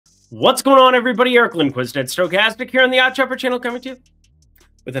What's going on, everybody? Eric Lindquist at Stochastic here on the Odd Chopper channel, coming to you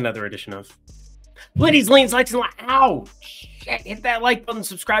with another edition of Lindy's Lanes, Likes, and Ow! Shit, hit that like button,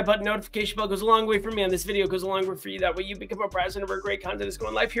 subscribe button, notification bell goes a long way for me on this video, goes a long way for you. That way you become a president of our great content that's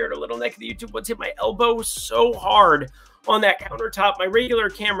going live here at our little neck of the YouTube. What's hit my elbow so hard on that countertop? My regular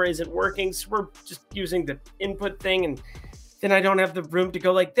camera isn't working, so we're just using the input thing, and then I don't have the room to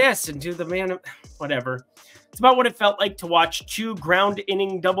go like this and do the whatever. It's about what it felt like to watch two ground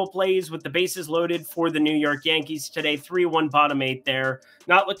inning double plays with the bases loaded for the New York Yankees today. 3-1 bottom 8 there.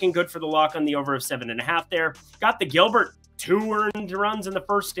 Not looking good for the lock on the over of 7.5 there. Got the Gilbert 2 earned runs in the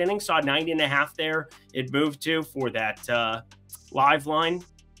first inning. Saw 90.5 there. It moved to for that live line.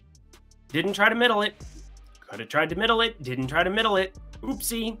 Didn't try to middle it. Could have tried to middle it. Didn't try to middle it.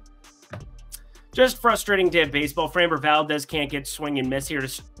 Oopsie. Just frustrating to have baseball. Framber Valdez can't get swing and miss here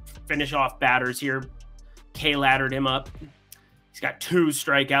to finish off batters here. K-laddered him up. He's got 2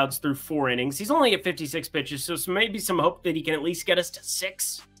 strikeouts through 4 innings. He's only at 56 pitches, so maybe some hope that he can at least get us to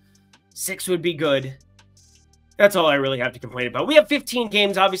 6. 6 would be good. That's all I really have to complain about. We have 15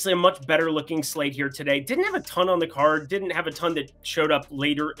 games, obviously a much better looking slate here today. Didn't have a ton on the card. Didn't have a ton that showed up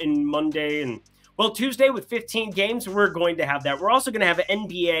later in Monday and Tuesday with 15 games, we're going to have that. We're also going to have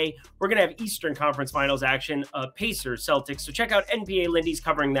NBA. We're going to have Eastern Conference Finals action, Pacers, Celtics. So check out NBA. Lindy's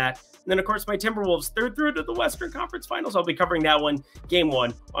covering that. And then, of course, my Timberwolves, they're through to the Western Conference Finals. I'll be covering that one, game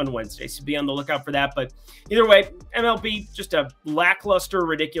 1 on Wednesday. So be on the lookout for that. But either way, MLB, just a lackluster,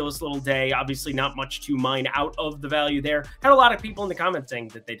 ridiculous little day. Obviously, not much to mine out of the value there. Had a lot of people in the comments saying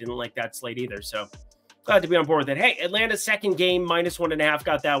that they didn't like that slate either. So glad to be on board with it. Hey, Atlanta's second game, -1.5,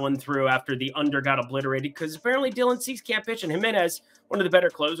 got that one through after the under got obliterated because apparently Dylan Cease can't pitch. And Jimenez, one of the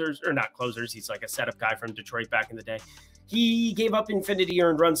better closers, or not closers, he's like a setup guy from Detroit back in the day. He gave up infinity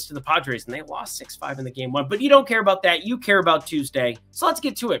earned runs to the Padres, and they lost 6-5 in the game 1. But you don't care about that. You care about Tuesday. So let's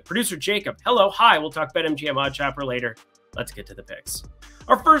get to it. Producer Jacob, hello, hi. We'll talk BetMGM Odd Chopper later. Let's get to the picks.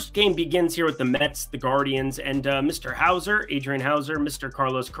 Our first game begins here with the Mets, the Guardians, and Mr. Hauser, Adrian Hauser, Mr.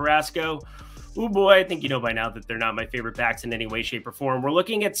 Carlos Carrasco. Oh boy, I think you know by now that they're not my favorite backs in any way, shape, or form. We're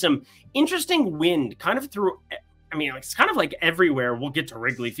looking at some interesting wind kind of through, I mean, it's kind of like everywhere. We'll get to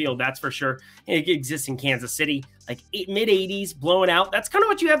Wrigley Field, that's for sure. It exists in Kansas City, like mid-80s, blowing out. That's kind of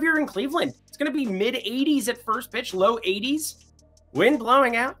what you have here in Cleveland. It's going to be mid-80s at first pitch, low 80s. Wind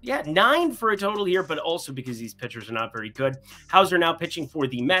blowing out. Yeah, 9 for a total here, but also because these pitchers are not very good. Hauser now pitching for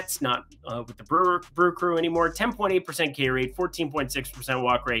the Mets, not with the Brew Crew anymore. 10.8% K rate, 14.6%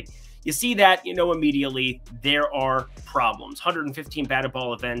 walk rate. You see that, you know immediately there are problems. 115 batted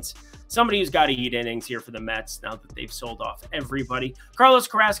ball events. Somebody who's got to eat innings here for the Mets now that they've sold off everybody. Carlos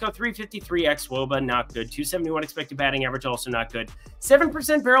Carrasco, 353 xWOBA, not good. 271 expected batting average, also not good.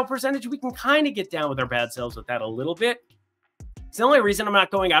 7% barrel percentage, we can kind of get down with our bad selves with that a little bit. It's the only reason I'm not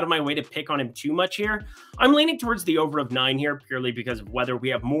going out of my way to pick on him too much here. I'm leaning towards the over of 9 here purely because of weather. We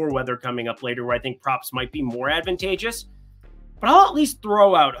have more weather coming up later where I think props might be more advantageous. But I'll at least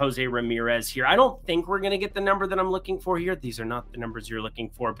throw out Jose Ramirez here. I don't think we're going to get the number that I'm looking for here. These are not the numbers you're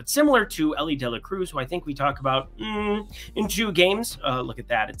looking for. But similar to Elly De La Cruz, who I think we talk about in 2 games. Look at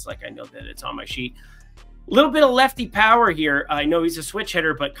that. It's like I know that it's on my sheet. A little bit of lefty power here. I know he's a switch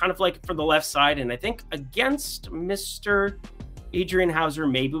hitter, but kind of like for the left side. And I think against Mr. Adrian Hauser,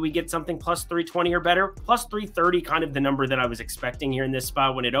 maybe we get something plus 320 or better. Plus 330, kind of the number that I was expecting here in this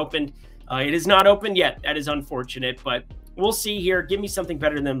spot when it opened. It is not open yet. That is unfortunate, but we'll see here. Give me something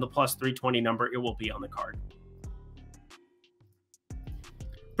better than the plus 320 number. It will be on the card.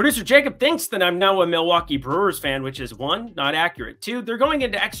 Producer Jacob thinks that I'm now a Milwaukee Brewers fan, which is 1, not accurate. 2, they're going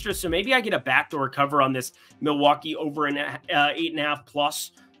into extra, so maybe I get a backdoor cover on this Milwaukee over an 8.5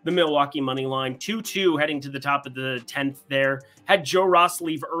 plus the Milwaukee money line. 2-2 heading to the top of the 10th there. Had Joe Ross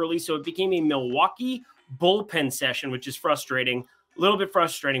leave early, so it became a Milwaukee bullpen session, which is frustrating. A little bit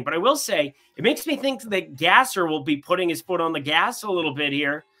frustrating, but I will say it makes me think that Gasser will be putting his foot on the gas a little bit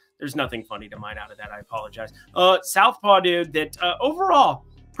here. There's nothing funny to mine out of that. I apologize. Southpaw dude that overall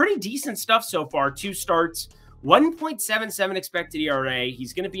pretty decent stuff so far. 2 starts, 1.77 expected ERA.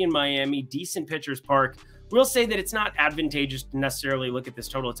 He's going to be in Miami, decent pitcher's park. We'll say that it's not advantageous to necessarily look at this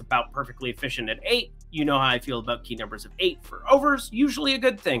total. It's about perfectly efficient at 8. You know how I feel about key numbers of 8 for overs. Usually a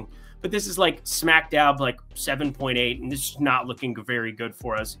good thing. But this is like smack dab like 7.8, and this is not looking very good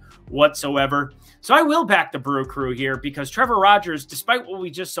for us whatsoever. So I will back the Brew Crew here because Trevor Rogers, despite what we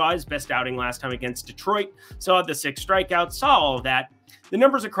just saw, his best outing last time against Detroit, saw the 6 strikeouts, saw all of that. The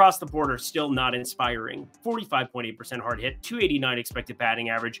numbers across the board are still not inspiring. 45.8% hard hit, 289 expected batting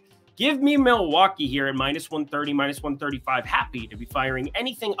average. Give me Milwaukee here at -130, -135. Happy to be firing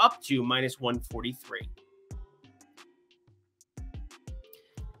anything up to -143.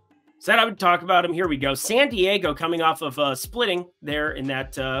 Said I would talk about him. Here we go. San Diego coming off of splitting there in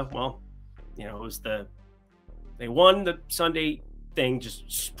that, well, you know, it was they won the Sunday thing,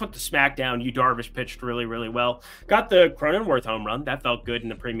 just put the smack down. Yu Darvish pitched really, really well. Got the Cronenworth home run. That felt good in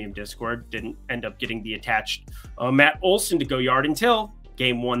the premium Discord. Didn't end up getting the attached Matt Olson to go yard until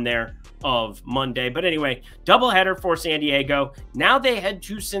game 1 there of Monday. But anyway, doubleheader for San Diego. Now they head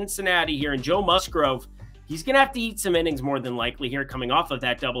to Cincinnati here, and Joe Musgrove, he's going to have to eat some innings more than likely here coming off of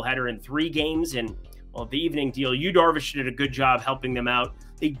that doubleheader in 3 games. And, well, the evening deal, Yu Darvish did a good job helping them out.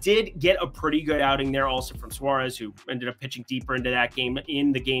 They did get a pretty good outing there also from Suarez, who ended up pitching deeper into that game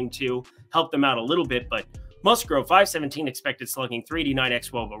in the game 2. Helped them out a little bit, but Musgrove, 517 expected slugging, 389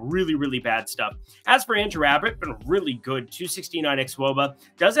 xWOBA, really, really bad stuff. As for Andrew Abbott, been really good, 269 xWOBA.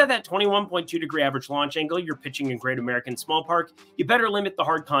 Does have that 21.2-degree average launch angle. You're pitching in Great American Small Park. You better limit the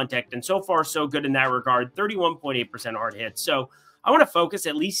hard contact, and so far, so good in that regard, 31.8% hard hit. So I want to focus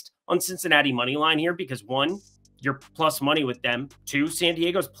at least on Cincinnati money line here because, 1, you're plus money with them. 2, San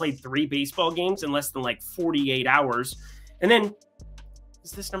Diego's played 3 baseball games in less than like 48 hours. And then,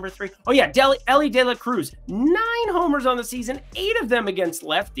 is this number 3? Oh, yeah, Elly De La Cruz. 9 homers on the season, 8 of them against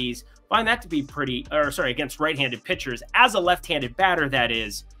lefties. Find that to be pretty, or sorry, against right-handed pitchers. As a left-handed batter, that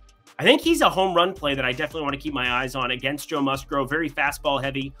is. I think he's a home run play that I definitely want to keep my eyes on against Joe Musgrove. Very fastball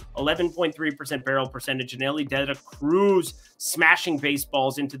heavy, 11.3% barrel percentage. And Elly De La Cruz smashing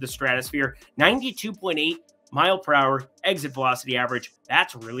baseballs into the stratosphere. 92.8 mile per hour exit velocity average.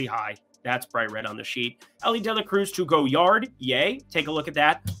 That's really high. That's bright red on the sheet. Elly De La Cruz to go yard. Yay. Take a look at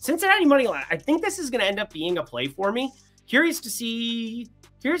that. Cincinnati money line. I think this is going to end up being a play for me. Curious to see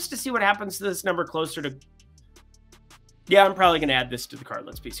what happens to this number closer to. Yeah, I'm probably going to add this to the card.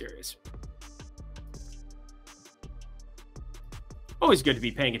 Let's be serious. Always good to be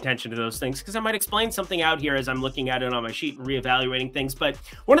paying attention to those things because I might explain something out here as I'm looking at it on my sheet and reevaluating things. But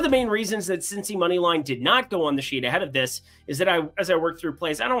one of the main reasons that Cincy Moneyline did not go on the sheet ahead of this is that as I work through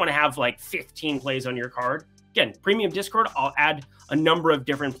plays, I don't want to have like 15 plays on your card. Again, premium Discord, I'll add a number of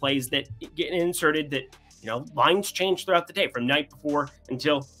different plays that get inserted that, you know, lines change throughout the day from night before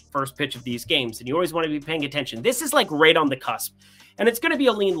until first pitch of these games. And you always want to be paying attention. This is like right on the cusp. And it's going to be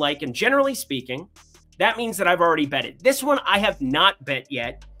a lean like, and generally speaking, that means that I've already bet it. This one I have not bet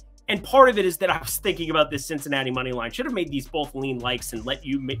yet. And part of it is that I was thinking about this Cincinnati money line. Should have made these both lean likes and let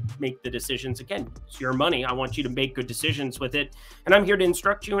you make the decisions. Again, it's your money. I want you to make good decisions with it. And I'm here to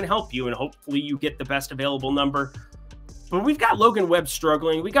instruct you and help you. And hopefully you get the best available number. But we've got Logan Webb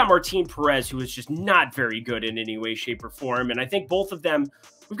struggling. We got Martin Perez, who is just not very good in any way, shape, or form. And I think both of them,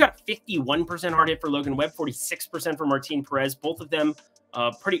 we've got 51% hard hit for Logan Webb, 46% for Martin Perez. Both of them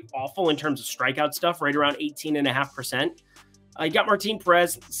pretty awful in terms of strikeout stuff, right around 18.5%. You got Martin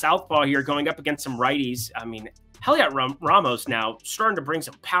Perez, southpaw here, going up against some righties. I mean, Heliot Ramos now starting to bring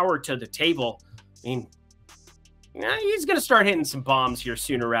some power to the table. I mean, he's going to start hitting some bombs here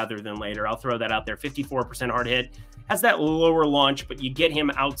sooner rather than later. I'll throw that out there. 54% hard hit. Has that lower launch, but you get him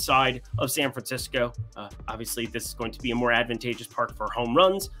outside of San Francisco. Obviously, this is going to be a more advantageous park for home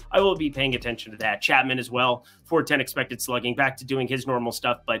runs. I will be paying attention to that. Chapman as well, 410 expected slugging, back to doing his normal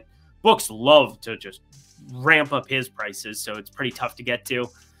stuff, but books love to just ramp up his prices, so it's pretty tough to get to.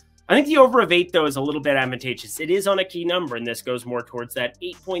 I think the over of 8, though, is a little bit advantageous. It is on a key number, and this goes more towards that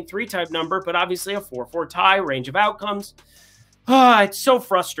 8.3 type number, but obviously a 4-4 tie, range of outcomes. It's so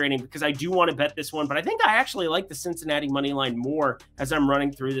frustrating because I do want to bet this one, but I think I actually like the Cincinnati money line more as I'm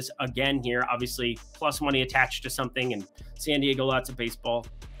running through this again here. Obviously, plus money attached to something, and San Diego, lots of baseball.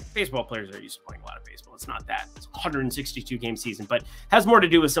 Baseball players are used to playing a lot of baseball. It's not that. It's a 162-game season, but has more to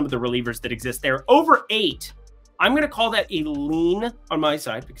do with some of the relievers that exist there. Over 8, I'm going to call that a lean on my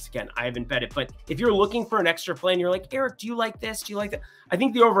side because, again, I haven't bet it. But if you're looking for an extra play and you're like, Eric, do you like this? Do you like that? I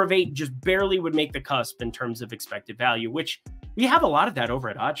think the over of 8 just barely would make the cusp in terms of expected value, which we have a lot of that over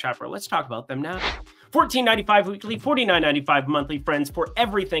at OddsShopper. Let's talk about them now. $14.95 weekly, $49.95 monthly, friends, for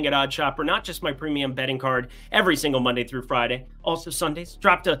everything at OddsShopper, not just my premium betting card, every single Monday through Friday. Also Sundays.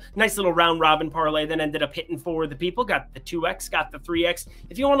 Dropped a nice little round-robin parlay, then ended up hitting 4 of the people. Got the 2X, got the 3X.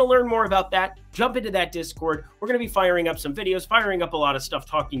 If you want to learn more about that, jump into that Discord. We're going to be firing up some videos, firing up a lot of stuff,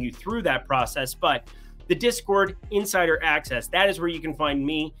 talking you through that process, but the Discord insider access, that is where you can find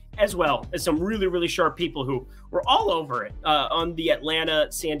me as well as some really, really sharp people who were all over it on the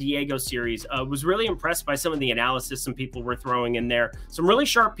Atlanta-San Diego series. Was really impressed by some of the analysis some people were throwing in there. Some really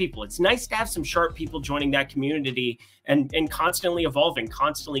sharp people. It's nice to have some sharp people joining that community and constantly evolving,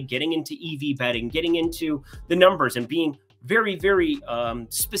 constantly getting into EV betting, getting into the numbers and being very, very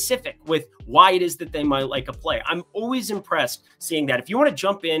specific with why it is that they might like a play. I'm always impressed seeing that. If you want to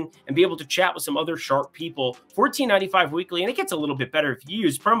jump in and be able to chat with some other sharp people, $14.95 weekly, and it gets a little bit better if you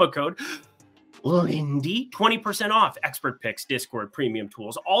use promo code Lindy, 20% off expert picks, Discord, premium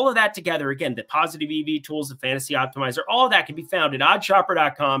tools, all of that together. Again, the positive EV tools, the fantasy optimizer, all of that can be found at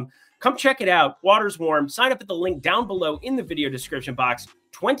oddshopper.com. Come check it out. Water's warm. Sign up at the link down below in the video description box.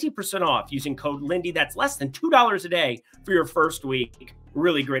 20% off using code Lindy. That's less than $2 a day for your first week.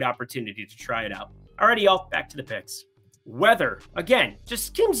 Really great opportunity to try it out. Alrighty, y'all, back to the picks. Weather, again,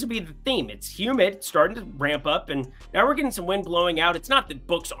 just seems to be the theme. It's humid, starting to ramp up, and now we're getting some wind blowing out. It's not that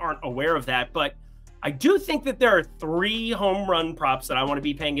books aren't aware of that, but I do think that there are 3 home run props that I want to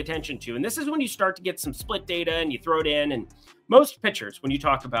be paying attention to. And this is when you start to get some split data and you throw it in. And most pitchers, when you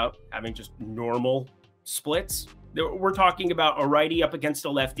talk about having just normal splits, we're talking about a righty up against a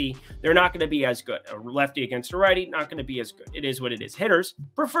lefty. They're not going to be as good. A lefty against a righty, not going to be as good. It is what it is. Hitters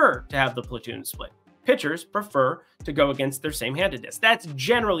prefer to have the platoon split. Pitchers prefer to go against their same-handedness. That's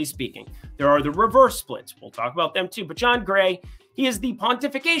generally speaking. There are the reverse splits. We'll talk about them too. But John Gray, he is the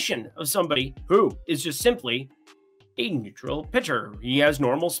pontification of somebody who is just simply a neutral pitcher. He has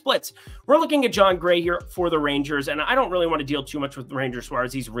normal splits. We're looking at John Gray here for the Rangers, and I don't really want to deal too much with the Rangers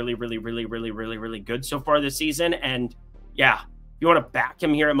Suarez. He's really good so far this season. And yeah, if you want to back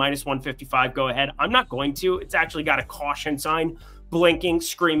him here at -155, go ahead. I'm not going to. It's actually got a caution sign blinking,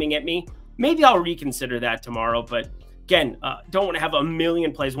 screaming at me. Maybe I'll reconsider that tomorrow, but again, don't want to have a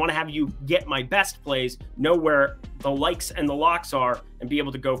million plays. Want to have you get my best plays, know where the likes and the locks are, and be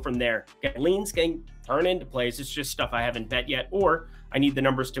able to go from there. Get leans can turn into plays. It's just stuff I haven't bet yet, or I need the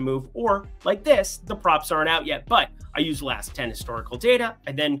numbers to move, or like this, the props aren't out yet, but I use last 10 historical data.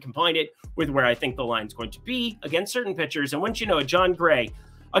 I then combine it with where I think the line's going to be against certain pitchers. And once you know it, John Gray,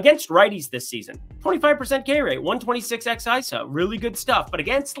 against righties this season, 25% K rate, 126x ISO, really good stuff. But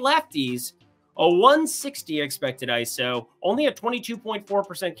against lefties, a 160 expected ISO, only a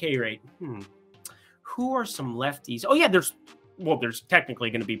 22.4% K rate. Who are some lefties? Oh yeah, there's technically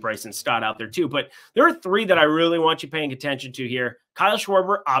going to be Bryson Stott out there too, but there are 3 that I really want you paying attention to here. Kyle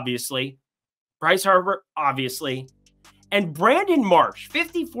Schwarber, obviously. Bryce Harper, obviously. And Brandon Marsh,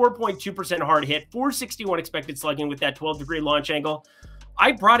 54.2% hard hit, 461 expected slugging with that 12-degree launch angle.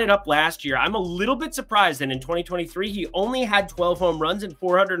 I brought it up last year. I'm a little bit surprised that in 2023, he only had 12 home runs and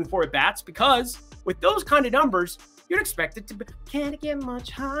 404 at-bats, because with those kind of numbers, you'd expect it to be, can it get much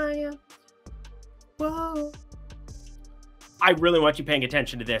higher? Whoa. I really want you paying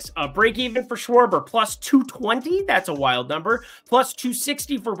attention to this. Break even for Schwarber, plus 220. That's a wild number. Plus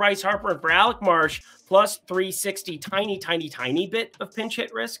 260 for Bryce Harper and for Alec Marsh. Plus 360, tiny bit of pinch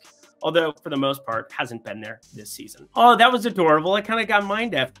hit risk. Although, for the most part, hasn't been there this season. Oh, that was adorable. I kind of got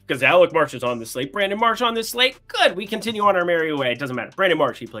mind-effed because Alec Marsh is on this slate. Brandon Marsh on this slate. Good. We continue on our merry way. It doesn't matter. Brandon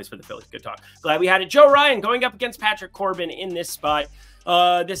Marsh, he plays for the Phillies. Good talk. Glad we had it. Joe Ryan going up against Patrick Corbin in this spot.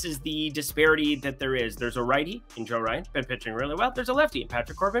 This is the disparity that there is. There's a righty in Joe Ryan, been pitching really well. There's a lefty in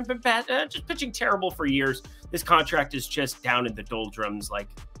Patrick Corbin, been just pitching terrible for years. This contract is just down in the doldrums, like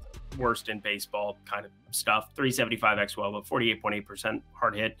worst in baseball kind of stuff. 375 XWOB, but 48.8%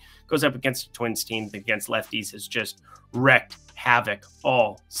 hard hit. Goes up against a Twins team that against lefties has just wrecked havoc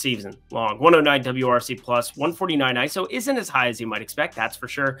all season long. 109 WRC plus, 149 ISO isn't as high as you might expect, that's for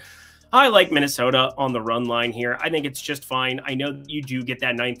sure. I like Minnesota on the run line here. I think it's just fine. I know that you do get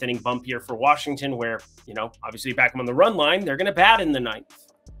that 9th inning bump here for Washington where, you know, obviously back them on the run line, they're going to bat in the 9th.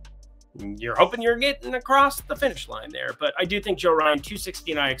 You're hoping you're getting across the finish line there. But I do think Joe Ryan,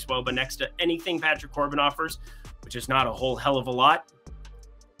 269 XWOBA next to anything Patrick Corbin offers, which is not a whole hell of a lot.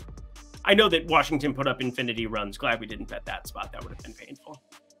 I know that Washington put up infinity runs. Glad we didn't bet that spot. That would have been painful.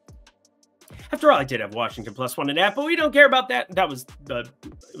 After all, I did have Washington plus 1.5, but we don't care about that.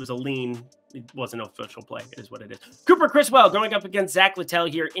 It was a lean. It wasn't an official play. It is what it is. Cooper Criswell going up against Zach Littell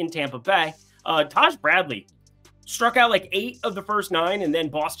here in Tampa Bay. Taj Bradley struck out like 8 of the first 9, and then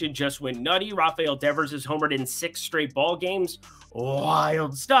Boston just went nutty. Rafael Devers has homered in 6 straight ball games.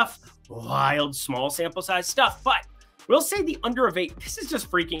 Wild stuff. Wild small sample size stuff. But we'll say the under of 8. This is just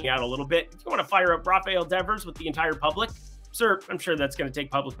freaking out a little bit. If you want to fire up Rafael Devers with the entire public, sir, I'm sure that's going to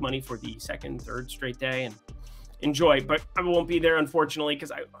take public money for the 2nd, 3rd straight day and enjoy. But I won't be there, unfortunately,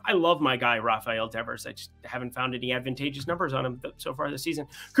 because I love my guy, Rafael Devers. I just haven't found any advantageous numbers on him so far this season.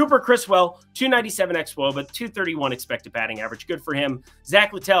 Cooper Criswell, 297 XWOBA, but 231 expected batting average. Good for him.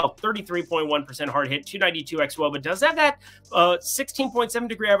 Zach Littell, 33.1% hard hit, 292 XWOBA. Does have that 16.7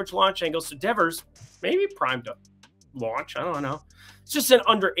 degree average launch angle. So Devers maybe primed to launch. I don't know. It's just an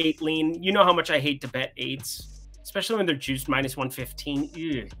under 8 lean. You know how much I hate to bet 8s. Especially when they're juiced minus 115.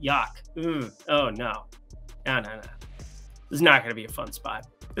 Ew, yuck. Ew. Oh, no. No. This is not going to be a fun spot.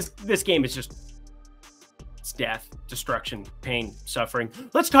 This game is just, it's death, destruction, pain, suffering.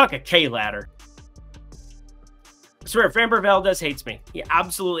 Let's talk a K ladder. I swear, Framber Valdez hates me. He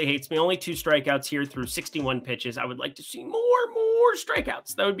absolutely hates me. Only 2 strikeouts here through 61 pitches. I would like to see more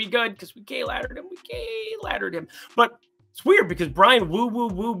strikeouts. That would be good because we K-laddered him. We K-laddered him. But it's weird because Brian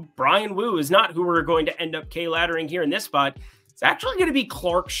Woo is not who we're going to end up K-laddering here in this spot. It's actually going to be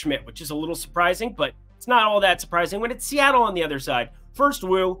Clark Schmidt, which is a little surprising, but it's not all that surprising when it's Seattle on the other side. First,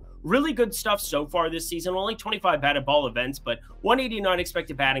 Woo. Really good stuff so far this season. Only 25 batted ball events, but 189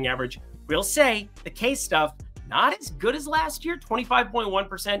 expected batting average. We'll say the K stuff, not as good as last year,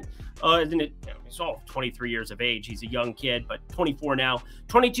 25.1%. He's all 23 years of age. He's a young kid, but 24 now.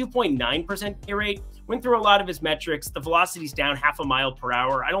 22.9% K rate. Went through a lot of his metrics. The velocity's down 0.5 mile per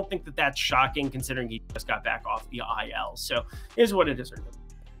hour. I don't think that that's shocking considering he just got back off the IL. So here's what it is.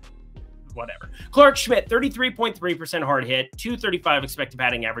 Whatever. Clark Schmidt, 33.3% hard hit, 235 expected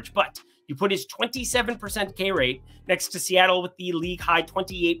batting average, but you put his 27% K rate next to Seattle with the league high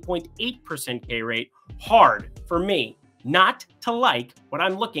 28.8% K rate. Hard for me not to like what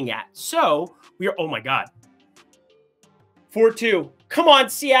I'm looking at. So we are, oh my God. 4-2. Come on,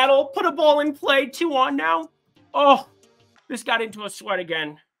 Seattle. Put a ball in play. 2 on now. Oh, this got into a sweat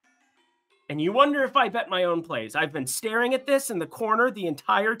again. And you wonder if I bet my own plays. I've been staring at this in the corner the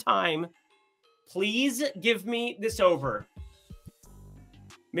entire time. Please give me this over.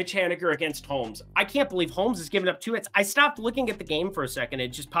 Mitch Haniger against Holmes. I can't believe Holmes has given up 2 hits. I stopped looking at the game for a second. It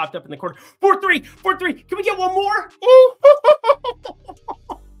just popped up in the corner. 4-3, 4-3. Can we get one more?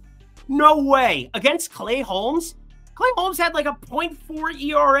 No way. Against Clay Holmes? Clay Holmes had like a 0.4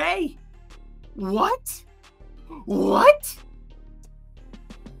 ERA. What? What?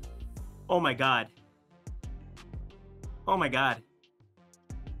 Oh my God. Oh my God.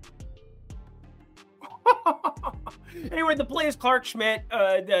 Anyway, the play is Clark Schmidt.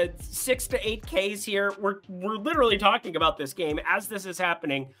 The 6 to 8 Ks here. We're literally talking about this game as this is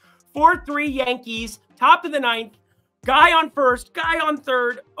happening. 4-3 Yankees, top of the 9th. Guy on first, guy on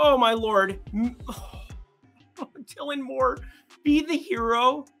third. Oh my Lord. Dylan Moore, be the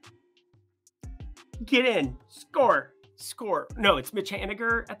hero. Get in. Score. No, it's Mitch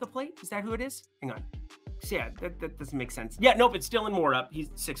Haniger at the plate. Is that who it is? Hang on. Yeah, that doesn't make sense. Yeah, nope, it's Dylan Moore up. He's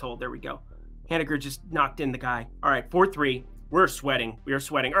 6-hole. There we go. Haniger just knocked in the guy. All right, 4-3. We're sweating. We are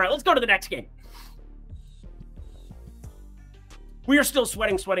sweating. All right, let's go to the next game. We are still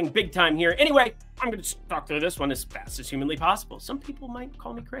sweating big time here. Anyway, I'm going to talk through this one as fast as humanly possible. Some people might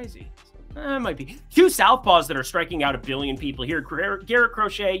call me crazy. Might be. 2 southpaws that are striking out 1 billion people here. Garrett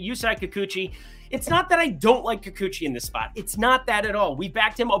Crochet, Yusei Kikuchi. It's not that I don't like Kikuchi in this spot. It's not that at all. We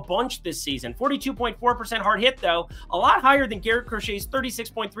backed him a bunch this season. 42.4% hard hit, though. A lot higher than Garrett Crochet's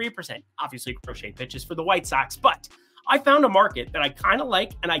 36.3%. Obviously, Crochet pitches for the White Sox, but I found a market that I kind of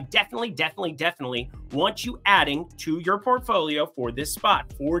like, and I definitely want you adding to your portfolio for this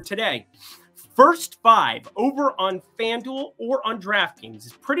spot for today. First 5 over on FanDuel or on DraftKings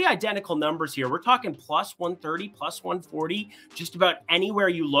is pretty identical numbers here. We're talking plus 130, plus 140, just about anywhere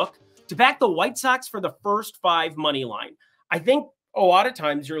you look. To back the White Sox for the first 5 money line. I think a lot of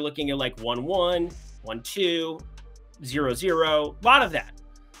times you're looking at like 1-1, 1-2, 0-0, a lot of that.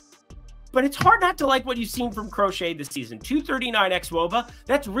 But it's hard not to like what you've seen from Crochet this season. 239 xWOBA,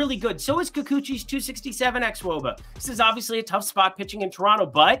 that's really good. So is Kikuchi's 267 xWOBA. This is obviously a tough spot pitching in Toronto,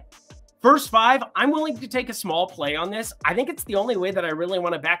 but first 5, I'm willing to take a small play on this. I think it's the only way that I really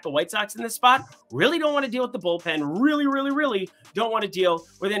want to back the White Sox in this spot. Really don't want to deal with the bullpen. Really don't want to deal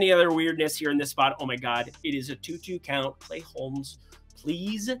with any other weirdness here in this spot. Oh my God, it is a 2-2 count. Play Holmes.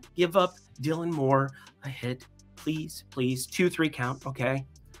 Please give up Dylan Moore a hit. Please. 2-3 count, okay?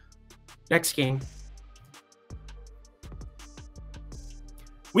 Next game.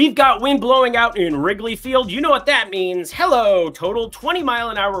 We've got wind blowing out in Wrigley Field. You know what that means. Hello, total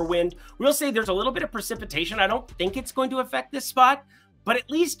 20-mile-an-hour wind. We'll say there's a little bit of precipitation. I don't think it's going to affect this spot, but at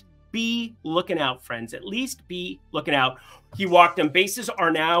least be looking out, friends. At least be looking out. He walked them. Bases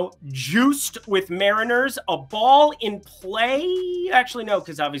are now juiced with Mariners. A ball in play. Actually, no,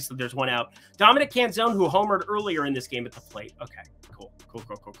 because obviously there's one out. Dominic Canzone, who homered earlier in this game at the plate. Okay, cool.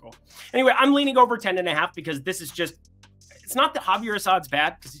 Anyway, I'm leaning over 10.5 because this is just, it's not that Javier Assad's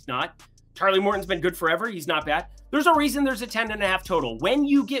bad, because he's not. Charlie Morton's been good forever. He's not bad. There's a reason there's a 10.5 total. When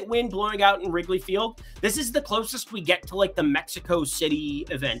you get wind blowing out in Wrigley Field, this is the closest we get to like the Mexico City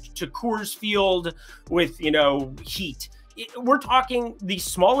event, to Coors Field with, heat. We're talking the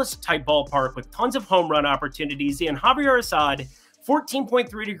smallest type ballpark with tons of home run opportunities. And Javier Assad,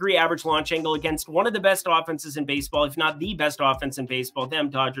 14.3 degree average launch angle against one of the best offenses in baseball, if not the best offense in baseball. Them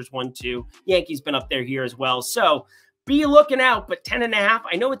Dodgers 1-2. Yankees been up there here as well. So be looking out, but 10.5,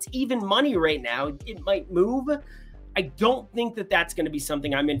 I know it's even money right now. It might move. I don't think that that's going to be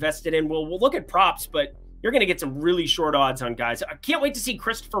something I'm invested in. We'll look at props, but you're going to get some really short odds on guys. I can't wait to see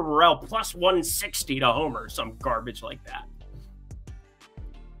Christopher Morel plus 160 to homer, some garbage like that.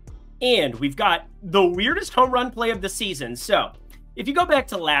 And we've got the weirdest home run play of the season. So if you go back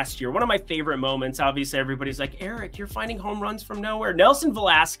to last year, one of my favorite moments, obviously everybody's like, Eric, you're finding home runs from nowhere. Nelson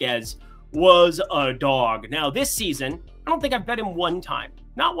Velasquez was a dog. Now this season, I don't think I've bet him one time.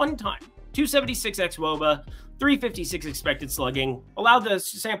 Not one time. 276 xWOBA, 356 expected slugging. Allow the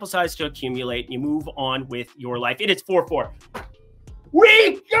sample size to accumulate and you move on with your life. It is 4-4.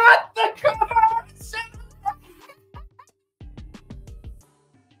 We got the cover!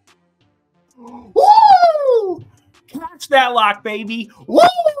 Woo! Catch that lock, baby. Woo!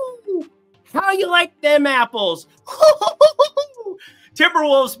 How you like them apples?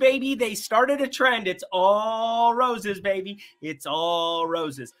 Timberwolves, baby. They started a trend. It's all roses, baby. It's all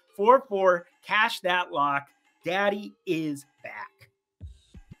roses. 4-4. Cash that lock. Daddy is back.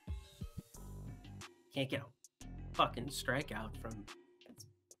 Can't get a fucking strikeout from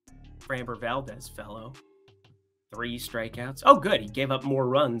Framber Valdez, fellow. 3 strikeouts. Oh, good. He gave up more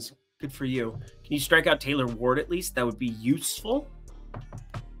runs. Good for you. Can you strike out Taylor Ward at least? That would be useful.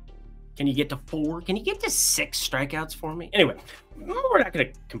 Can you get to 4? Can you get to 6 strikeouts for me? Anyway, we're not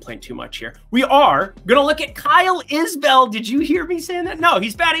going to complain too much here. We are going to look at Kyle Isbell. Did you hear me saying that? No,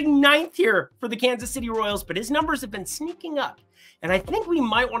 he's batting 9th here for the Kansas City Royals, but his numbers have been sneaking up. And I think we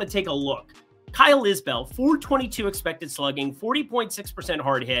might want to take a look. Kyle Isbell, 422 expected slugging, 40.6%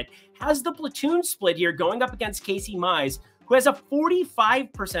 hard hit, has the platoon split here going up against Casey Mize, who has a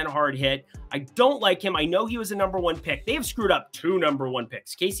 45% hard hit. I don't like him. I know he was a #1 pick. They have screwed up 2 #1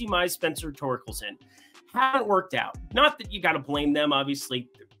 picks. Casey Mize, Spencer Torkelson. Haven't worked out. Not that you got to blame them, obviously.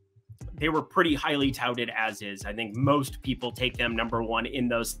 They were pretty highly touted as is. I think most people take them #1 in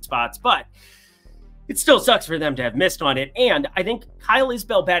those spots, but it still sucks for them to have missed on it. And I think Kyle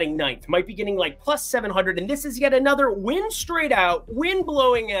Isbell batting 9th might be getting like plus 700. And this is yet another wind straight out, wind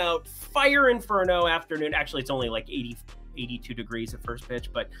blowing out, fire inferno afternoon. Actually, it's only like 82 degrees at first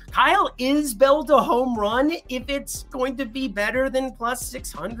pitch, but Kyle Isbell to home run if it's going to be better than plus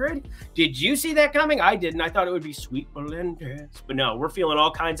 600. Did you see that coming? I didn't. I thought it would be Sweet Melendez, but no, we're feeling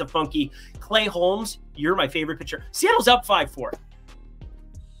all kinds of funky. Clay Holmes, you're my favorite pitcher. Seattle's up 5-4.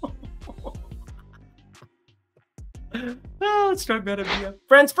 Oh, let's talk about MGM.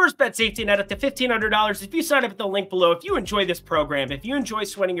 Friends, first bet safety net up to $1,500. If you sign up at the link below, if you enjoy this program, if you enjoy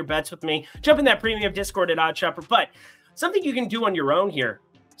sweating your bets with me, jump in that premium Discord at OddsShopper. But something you can do on your own here,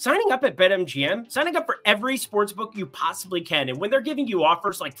 signing up at BetMGM, signing up for every sportsbook you possibly can. And when they're giving you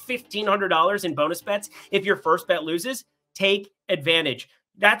offers like $1,500 in bonus bets, if your first bet loses, take advantage.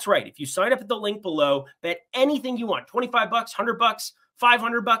 That's right. If you sign up at the link below, bet anything you want, 25 bucks, 100 bucks,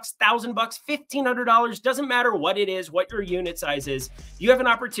 500 bucks, 1,000 bucks, $1,500, doesn't matter what it is, what your unit size is. You have an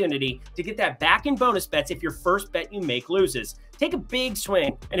opportunity to get that back in bonus bets if your first bet you make loses. Take a big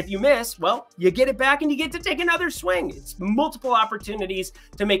swing, and if you miss, well, you get it back and you get to take another swing. It's multiple opportunities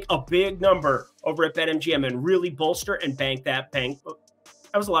to make a big number over at BetMGM and really bolster and bank that bank.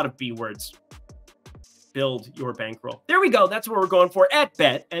 That was a lot of B words. Build your bankroll. There we go. That's what we're going for at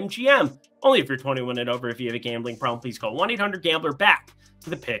BetMGM. Only if you're 21 and over. If you have a gambling problem, please call 1-800-GAMBLER. Back to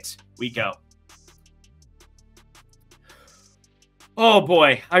the picks we go. Oh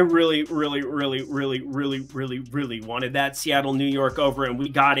boy, I really wanted that Seattle-New York over, and we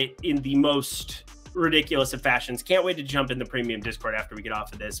got it in the most ridiculous of fashions. Can't wait to jump in the premium Discord after we get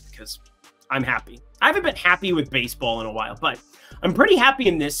off of this because I'm happy. I haven't been happy with baseball in a while, but I'm pretty happy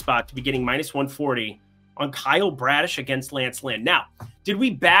in this spot to be getting -140 on Kyle Bradish against Lance Lynn. Now, did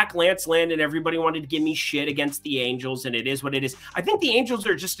we back Lance Lynn and everybody wanted to give me shit against the Angels, and it is what it is? I think the Angels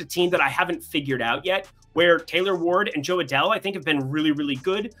are just a team that I haven't figured out yet, where Taylor Ward and Joe Adell, I think, have been really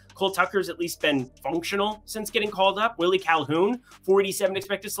good. Cole Tucker's at least been functional since getting called up. Willie Calhoun, 487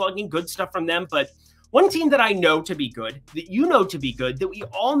 expected slugging, good stuff from them. But one team that I know to be good, that you know to be good, that we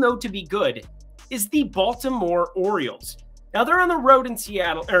all know to be good, is the Baltimore Orioles. Now, they're on the road in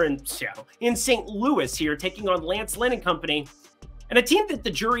in St. Louis here, taking on Lance Lynn and company. And a team that the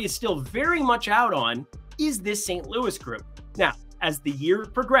jury is still very much out on is this St. Louis group. Now, as the year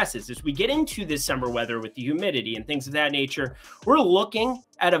progresses, as we get into this summer weather with the humidity and things of that nature, we're looking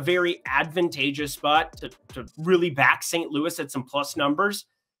at a very advantageous spot to really back St. Louis at some plus numbers.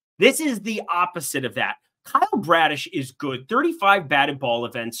 This is the opposite of that. Kyle Bradish is good. 35 batted ball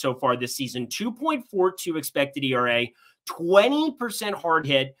events so far this season, 2.42 expected ERA, 20% hard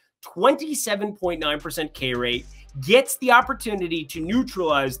hit, 27.9% K rate. gets the opportunity to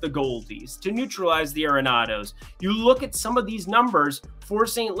neutralize the Goldies, to neutralize the Arenados. You look at some of these numbers for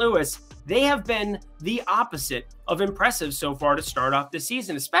St. Louis, they have been the opposite of impressive so far to start off the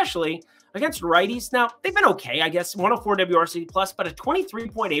season, especially against righties. Now, they've been okay, I guess, 104 WRC plus, but a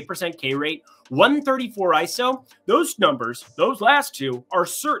 23.8% K rate, 134 ISO. Those numbers, those last two, are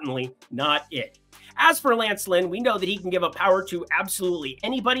certainly not it. As for Lance Lynn, we know that he can give up power to absolutely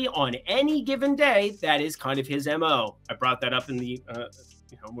anybody on any given day. That is kind of his MO. I brought that up in the,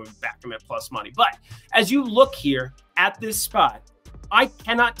 we back him at plus money. But as you look here at this spot, I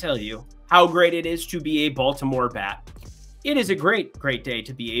cannot tell you how great it is to be a Baltimore bat. It is a great, great day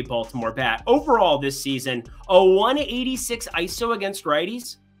to be a Baltimore bat. Overall this season, a 186 ISO against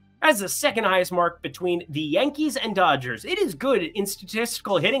righties. That's the second highest mark between the Yankees and Dodgers. It is good in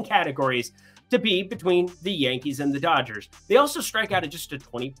statistical hitting categories to be between the Yankees and the Dodgers. They also strike out at just a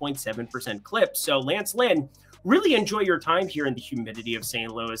 20.7% clip. So Lance Lynn, really enjoy your time here in the humidity of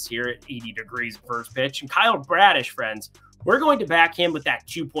St. Louis here at 80 degrees first pitch. And Kyle Bradish, friends, we're going to back him with that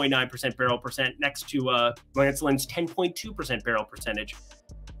 2.9% barrel percent next to Lance Lynn's 10.2% barrel percentage.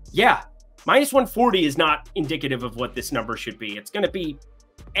 Yeah, minus 140 is not indicative of what this number should be. It's going to be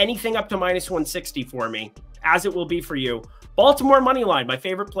anything up to minus 160 for me, as it will be for you. Baltimore money line, my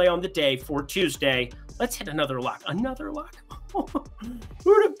favorite play on the day for Tuesday. Let's hit another lock. Another lock.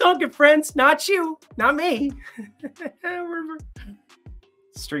 Who'd have thunk it, friends? Not you, not me.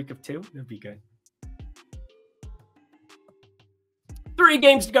 Streak of 2, that'd be good. 3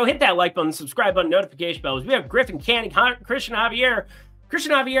 games to go. Hit that like button, subscribe button, notification bells. We have Griffin, Canning, Christian Javier.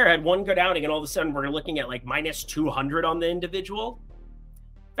 Christian Javier had one good outing, and all of a sudden we're looking at like minus 200 on the individual.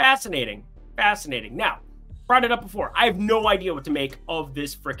 Fascinating. Fascinating. Now, brought it up before. I have no idea what to make of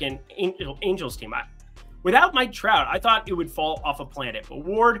this freaking Angels team. Without Mike Trout, I thought it would fall off a planet. But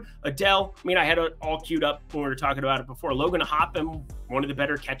Ward, Adele, I mean, I had it all queued up when we were talking about it before. Logan Hoppen, one of the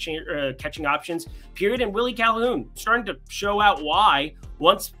better catching options, period. And Willie Calhoun, starting to show out why.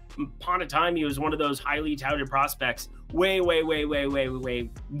 Once upon a time, he was one of those highly touted prospects way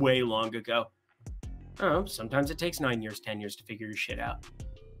long ago. Oh, sometimes it takes 9 years, 10 years to figure your shit out.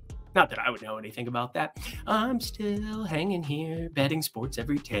 Not that I would know anything about that. I'm still hanging here, betting sports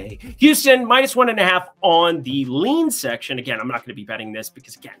every day. Houston, minus 1.5 on the lean section. Again, I'm not going to be betting this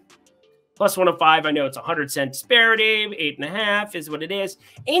because, again, plus 105. I know it's a 100-cent disparity. 8.5 is what it is.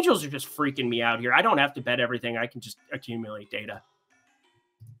 Angels are just freaking me out here. I don't have to bet everything. I can just accumulate data.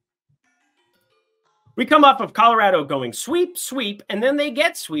 We come up of Colorado going sweep, and then they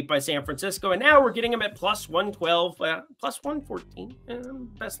get sweep by San Francisco, and now we're getting them at plus 112, plus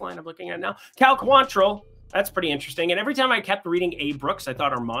 114. Best line I'm looking at now. Cal Quantrill, that's pretty interesting. And every time I kept reading A. Brooks, I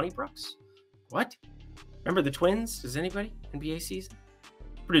thought Armani Brooks. What? Remember the Twins? Does anybody? NBA season?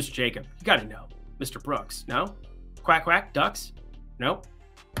 Producer Jacob, you got to know. Mr. Brooks, no? Quack, quack, Ducks? No?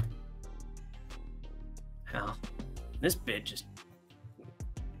 Hell, this bit just...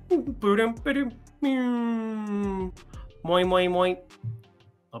 Boom, boom. Moin, moin, moin.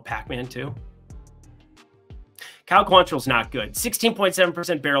 Oh, Pac-Man too. Cal Quantrill's not good.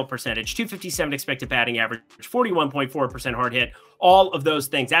 16.7% barrel percentage, 257 expected batting average, 41.4% hard hit, all of those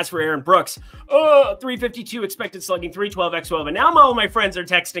things. As for Aaron Brooks, 352 expected slugging, 312 xWOBA. And now all my friends are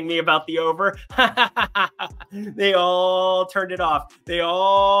texting me about the over. They all turned it off. They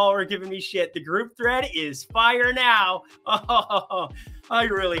all are giving me shit. The group thread is fire now. Oh, I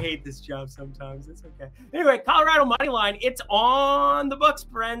really hate this job sometimes. It's okay. Anyway, Colorado money line. It's on the books,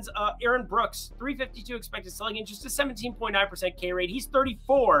 friends. Aaron Brooks, 352 expected slugging, just a 17.9% K rate. He's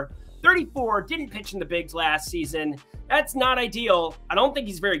 34. 34, didn't pitch in the bigs last season. That's not ideal. I don't think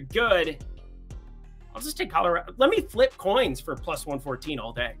he's very good. I'll just take Colorado. Let me flip coins for plus 114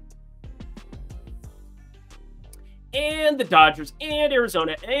 all day. And the Dodgers and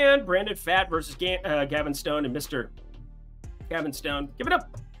Arizona and Brandon Pfaadt versus Gavin Stone and Mr. Gavin Stone. Give it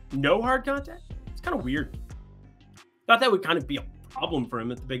up. No hard contact. It's kind of weird. Thought that would kind of be a problem for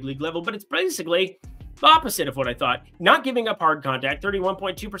him at the big league level, but it's basically the opposite of what I thought. Not giving up hard contact,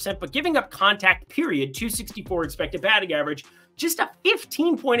 31.2%, but giving up contact, period, 264 expected batting average, just a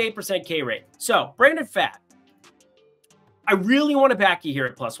 15.8% K rate. So, Brandon Pfaadt, I really want to back you here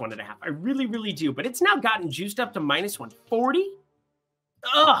at plus 1.5. I really, really do, but it's now gotten juiced up to minus 140.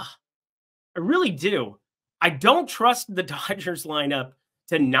 Ugh, I really do. I don't trust the Dodgers lineup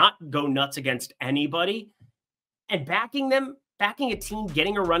to not go nuts against anybody, and backing a team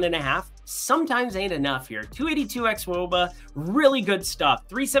getting a run and a half sometimes ain't enough here. 282 xWOBA, really good stuff.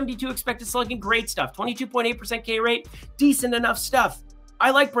 372 expected slugging, great stuff. 22.8% K rate, decent enough stuff.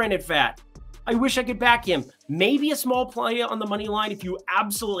 I like Brandon Pfaadt. I wish I could back him. Maybe a small play on the money line if you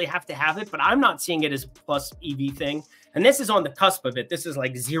absolutely have to have it, but I'm not seeing it as a plus EV thing. And this is on the cusp of it. This is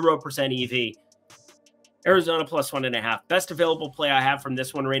like 0% EV. Arizona plus 1.5. Best available play I have from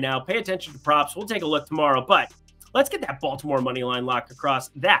this one right now. Pay attention to props. We'll take a look tomorrow, but let's get that Baltimore money line locked across.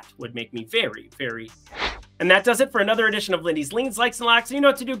 That would make me very, very happy. And that does it for another edition of Lindy's Leans, Likes, and Locks. You know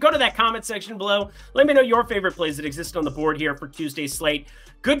what to do. Go to that comment section below. Let me know your favorite plays that exist on the board here for Tuesday's slate.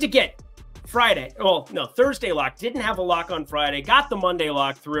 Good to get Friday. Well, no, Thursday lock. Didn't have a lock on Friday. Got the Monday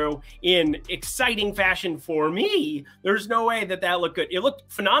lock through in exciting fashion for me. There's no way that looked good. It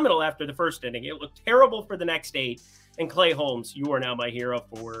looked phenomenal after the first inning. It looked terrible for the next 8. And Clay Holmes, you are now my hero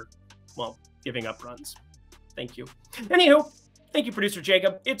for, well, giving up runs. Thank you. Anywho, thank you, Producer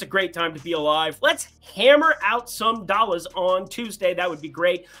Jacob. It's a great time to be alive. Let's hammer out some dollars on Tuesday. That would be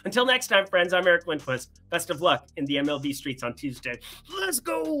great. Until next time, friends, I'm Eric Lindquist. Best of luck in the MLB streets on Tuesday. Let's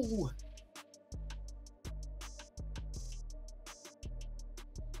go.